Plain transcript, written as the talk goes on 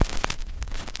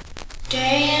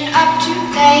Staying up too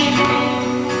late.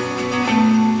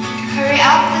 Hurry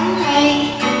up and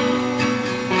wait.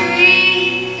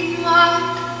 Breathe and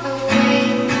walk away.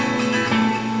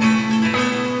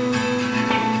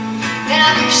 Then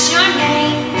I'll curse your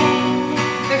name.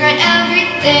 Regret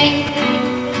everything.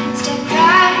 Step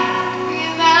back,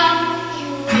 reevaluate.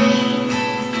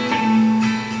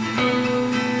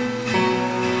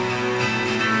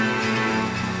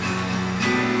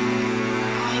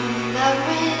 I'm in love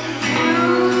with